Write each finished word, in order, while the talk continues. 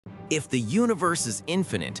If the universe is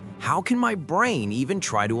infinite, how can my brain even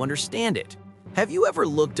try to understand it? Have you ever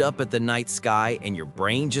looked up at the night sky and your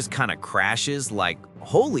brain just kind of crashes like,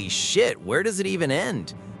 holy shit, where does it even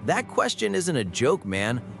end? That question isn't a joke,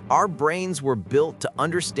 man. Our brains were built to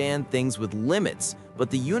understand things with limits, but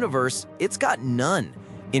the universe, it's got none.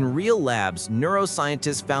 In real labs,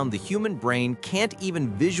 neuroscientists found the human brain can't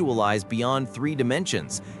even visualize beyond 3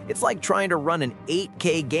 dimensions. It's like trying to run an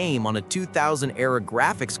 8K game on a 2000-era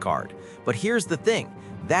graphics card. But here's the thing,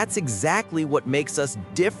 that's exactly what makes us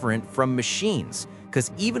different from machines,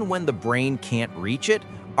 because even when the brain can't reach it,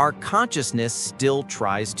 our consciousness still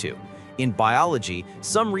tries to. In biology,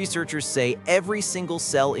 some researchers say every single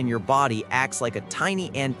cell in your body acts like a tiny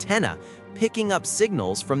antenna, picking up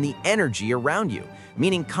signals from the energy around you,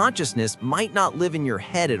 meaning consciousness might not live in your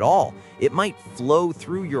head at all. It might flow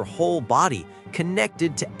through your whole body,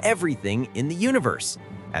 connected to everything in the universe.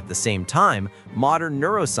 At the same time, modern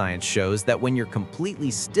neuroscience shows that when you're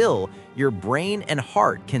completely still, your brain and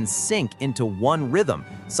heart can sync into one rhythm,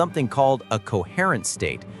 something called a coherent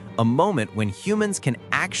state, a moment when humans can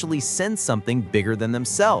actually sense something bigger than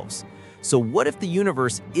themselves. So what if the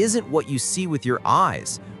universe isn't what you see with your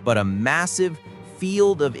eyes, but a massive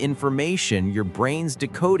field of information your brain's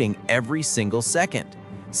decoding every single second?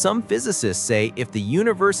 Some physicists say if the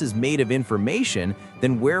universe is made of information,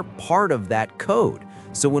 then we're part of that code.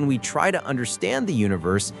 So when we try to understand the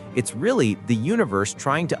universe, it's really the universe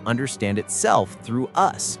trying to understand itself through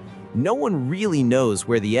us. No one really knows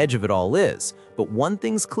where the edge of it all is, but one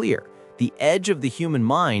thing's clear. The edge of the human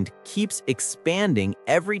mind keeps expanding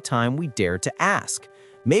every time we dare to ask.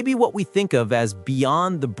 Maybe what we think of as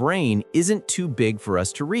beyond the brain isn't too big for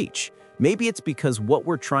us to reach. Maybe it's because what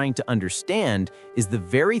we're trying to understand is the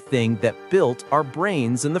very thing that built our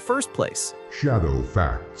brains in the first place. Shadow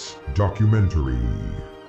Facts Documentary.